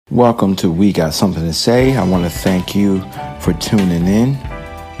Welcome to We Got Something to Say. I want to thank you for tuning in.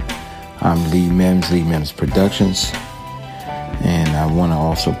 I'm Lee Mims, Lee Mims Productions. And I want to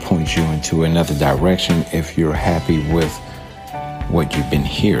also point you into another direction if you're happy with what you've been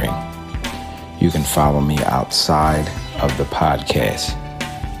hearing. You can follow me outside of the podcast.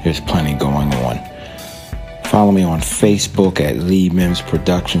 There's plenty going on. Follow me on Facebook at Lee Mims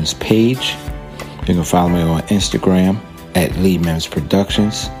Productions page. You can follow me on Instagram at Lee Mims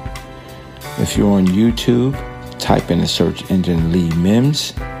Productions. If you're on YouTube, type in the search engine Lee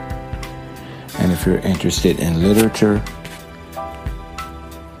Mims. And if you're interested in literature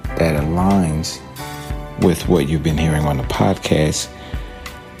that aligns with what you've been hearing on the podcast,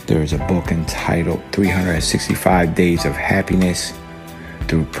 there's a book entitled 365 Days of Happiness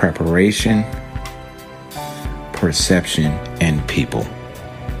Through Preparation, Perception, and People.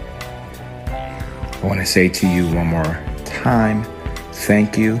 I want to say to you one more time,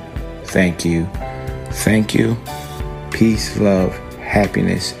 thank you. Thank you. Thank you. Peace, love,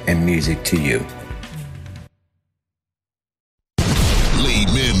 happiness, and music to you. Lee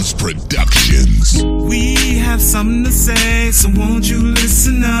Mims Productions. We have something to say, so won't you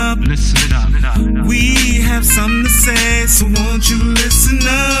listen up? Listen up. We have something to say, so won't you listen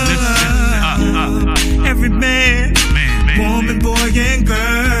up? Every man, woman, boy, and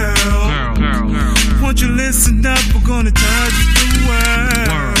girl. Won't you listen up? We're gonna touch the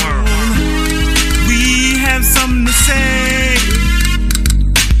world. We have something to say,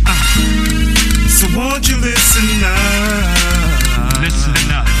 so won't you listen up?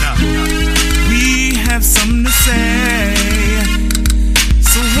 Listen up. We have something to say,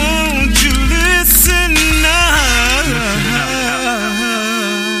 so won't you listen up?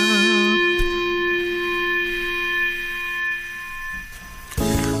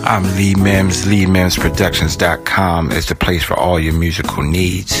 I'm Lee Mims. LeeMimsProductions.com is the place for all your musical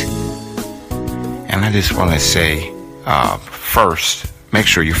needs. And I just want to say, first, make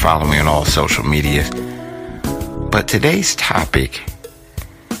sure you follow me on all social media. But today's topic,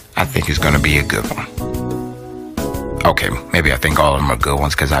 I think, is going to be a good one. Okay, maybe I think all of them are good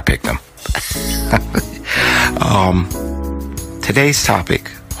ones because I picked them. Today's topic,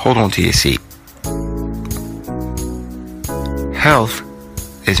 hold on to your seat. Health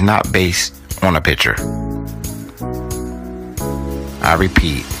is not based on a picture. I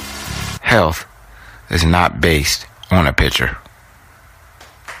repeat, health is not based on a picture.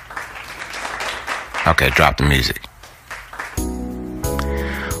 Okay, drop the music.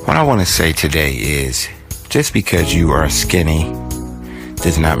 What I want to say today is, just because you are skinny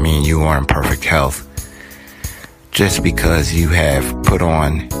does not mean you are in perfect health. Just because you have put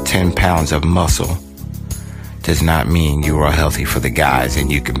on 10 pounds of muscle does not mean you are healthy for the guys and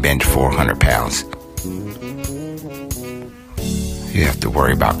you can bench 400 pounds. You have to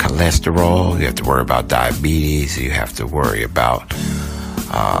worry about cholesterol. You have to worry about diabetes. You have to worry about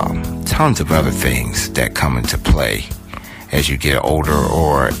tons of other things that come into play as you get older,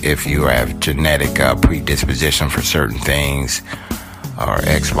 or if you have genetic predisposition for certain things, or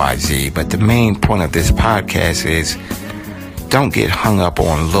XYZ. But the main point of this podcast is, don't get hung up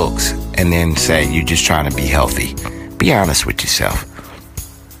on looks and then say you're just trying to be healthy. Be honest with yourself.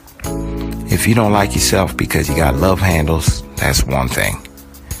 If you don't like yourself because you got love handles, that's one thing.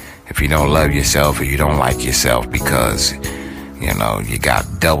 If you don't love yourself or you don't like yourself because, you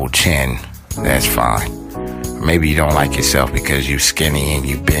got double chin, that's fine. Maybe you don't like yourself because you're skinny and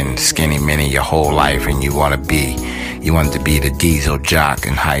you've been skinny mini your whole life and you wanted to be the diesel jock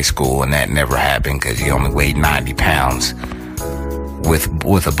in high school, and that never happened because you only weighed 90 pounds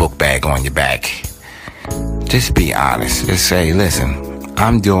with a book bag on your back. Just be honest. Just say, listen,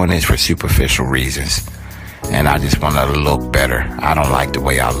 I'm doing this for superficial reasons, and I just want to look better. I don't like the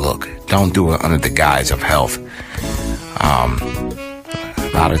way I look. Don't do it under the guise of health.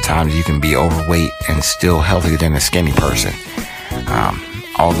 A lot of times you can be overweight and still healthier than a skinny person.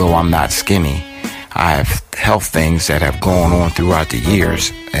 Although I'm not skinny, I have health things that have gone on throughout the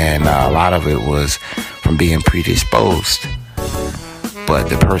years, and a lot of it was from being predisposed. But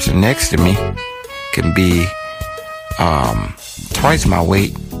the person next to me can be twice my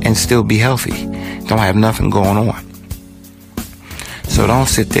weight and still be healthy. Don't have nothing going on. So don't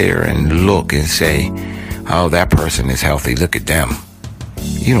sit there and look and say, oh, that person is healthy, look at them.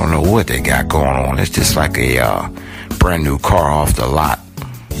 You don't know what they got going on. It's just like a brand new car off the lot.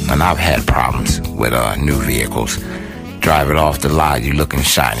 And I've had problems with new vehicles. Drive it off the lot, you looking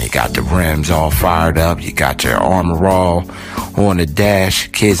shiny. Got the rims all fired up. You got your armor all on the dash.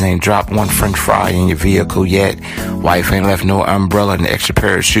 Kids ain't dropped one french fry in your vehicle yet. Wife ain't left no umbrella and an extra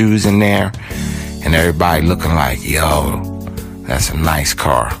pair of shoes in there. And everybody looking like, yo, That's a nice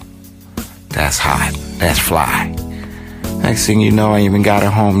car. That's hot. That's fly. Next thing you know, I ain't even got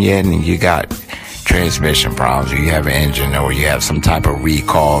it home yet, and you got transmission problems, or you have an engine, or you have some type of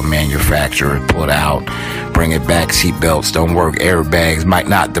recall, manufacturer put out, bring it back, seat belts don't work, airbags might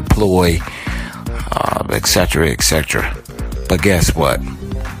not deploy, etc., etc. But guess what?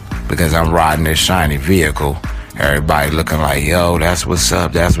 Because I'm riding this shiny vehicle, everybody looking like, yo, that's what's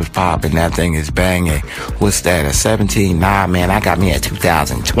up, that's what's popping, that thing is banging. What's that, a 17? Nah, man, I got me a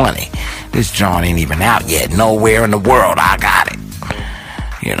 2020. This John ain't even out yet. Nowhere in the world I got it.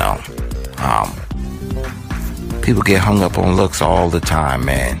 You know, people get hung up on looks all the time,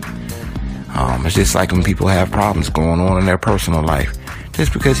 man. It's just like when people have problems going on in their personal life.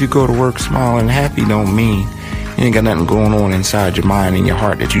 Just because you go to work smiling and happy don't mean you ain't got nothing going on inside your mind and your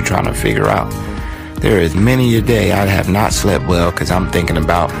heart that you're trying to figure out. There is many a day I have not slept well because I'm thinking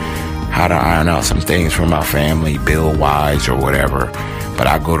about how to iron out some things for my family, bill-wise or whatever. But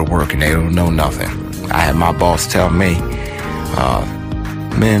I go to work and they don't know nothing. I had my boss tell me,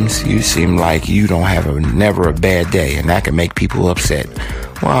 Mims, you seem like you don't have never a bad day, and that can make people upset.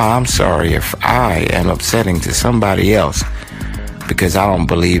 Well, I'm sorry if I am upsetting to somebody else because I don't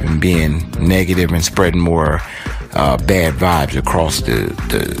believe in being negative and spreading more bad vibes across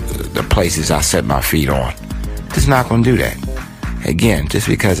the places I set my feet on. Just not going to do that. Again, just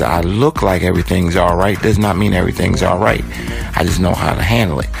because I look like everything's all right does not mean everything's all right. I just know how to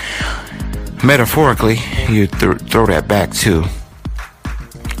handle it. Metaphorically, you throw that back to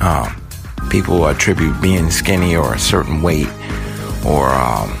people attribute being skinny or a certain weight, or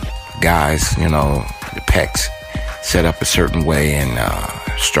guys, you know, the pecs set up a certain way, and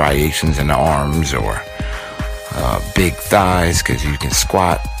striations in the arms, or big thighs because you can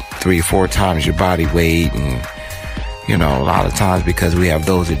squat 3 or 4 times your body weight. And you know, a lot of times because we have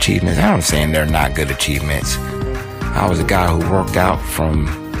those achievements, I'm saying they're not good achievements. I was a guy who worked out from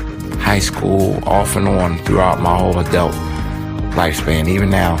high school off and on throughout my whole adult lifespan. Even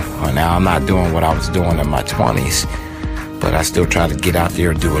now I'm not doing what I was doing in my 20s, but I still try to get out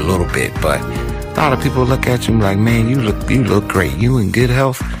there and do a little bit. But a lot of people look at you like, man, you look great. You in good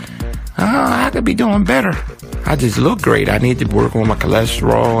health? I could be doing better. I just look great. I need to work on my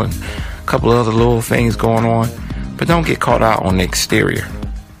cholesterol and a couple other little things going on. But don't get caught out on the exterior.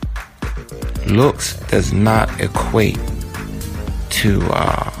 Looks does not equate to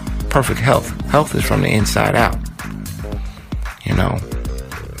perfect health. Health is from the inside out. You know,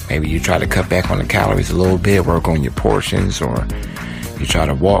 maybe you try to cut back on the calories a little bit, work on your portions, or you try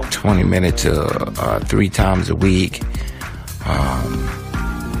to walk 20 minutes 3 times a week.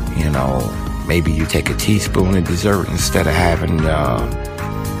 You know, maybe you take a teaspoon of dessert instead of having,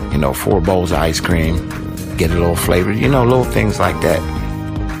 4 bowls of ice cream. Get a little flavor, you know, little things like that.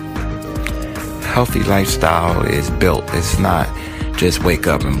 Healthy lifestyle is built. It's not just wake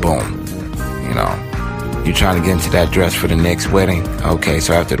up and boom. You know, you trying to get into that dress for the next wedding. Okay,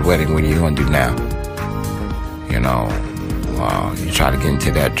 so after the wedding, what are you going to do now? You know, you try to get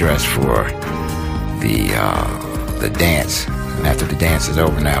into that dress for the dance. And after the dance is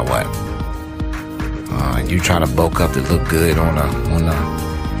over, now what? You trying to bulk up to look good on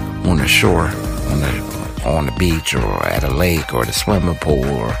the shore, on the beach, or at a lake, or the swimming pool,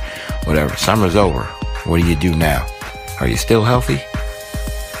 or whatever. Summer's over. What do you do now? Are you still healthy?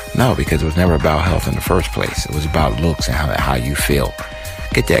 No, because it was never about health in the first place. It was about looks and how you feel.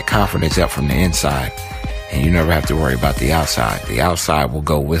 Get that confidence up from the inside, and you never have to worry about the outside. The outside will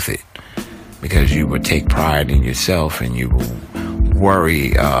go with it, because you would take pride in yourself, and you will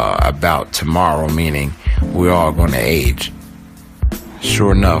worry about tomorrow, meaning we're all going to age.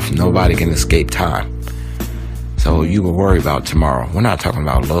 Sure enough, nobody can escape time. So you will worry about tomorrow. We're not talking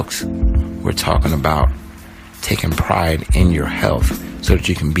about looks. We're talking about taking pride in your health so that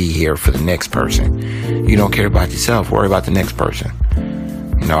you can be here for the next person. You don't care about yourself. Worry about the next person.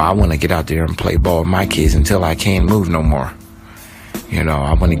 You know, I want to get out there and play ball with my kids until I can't move no more. You know,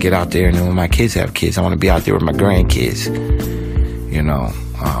 I want to get out there, and then when my kids have kids, I want to be out there with my grandkids. You know,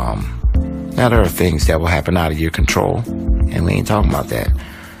 now there are things that will happen out of your control, and we ain't talking about that.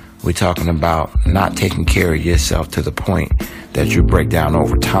 We're talking about not taking care of yourself to the point that you break down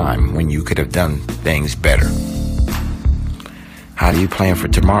over time when you could have done things better. How do you plan for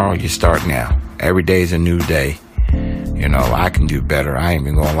tomorrow? You start now. Every day is a new day. You know, I can do better. I ain't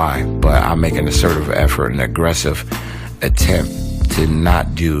even gonna lie. But I make an assertive effort, an aggressive attempt to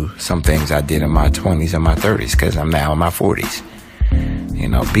not do some things I did in my 20s and my 30s, because I'm now in my 40s. You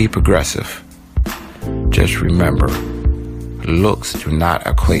know, be progressive. Just remember, looks do not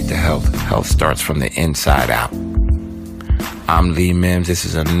equate to health. Health starts from the inside out. I'm Lee Mims. This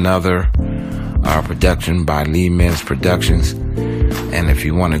is another production by Lee Mims Productions. And if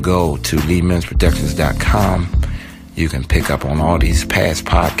you want to go to LeeMimsProductions.com, you can pick up on all these past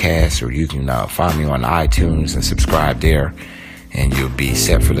podcasts, or you can find me on iTunes and subscribe there, and you'll be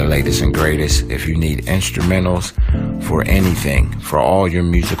set for the latest and greatest. If you need instrumentals for anything, for all your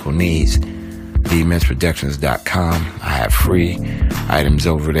musical needs, LeeMimsProductions.com. I have free items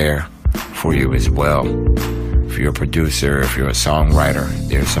over there for you as well. If you're a producer, if you're a songwriter,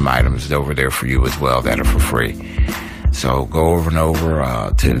 there's some items over there for you as well that are for free. So go over and over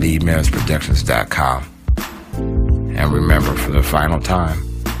to LeeMimsProductions.com. And remember, for the final time,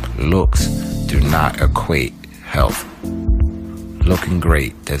 looks do not equate health. Looking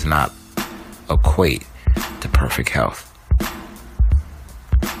great does not equate to perfect health.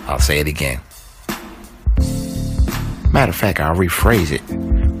 I'll say it again. Matter of fact, I'll rephrase it.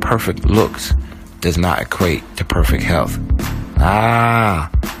 Perfect looks does not equate to perfect health. How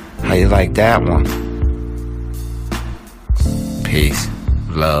you like that one? Peace,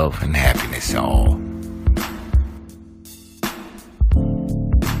 love, and happiness to all.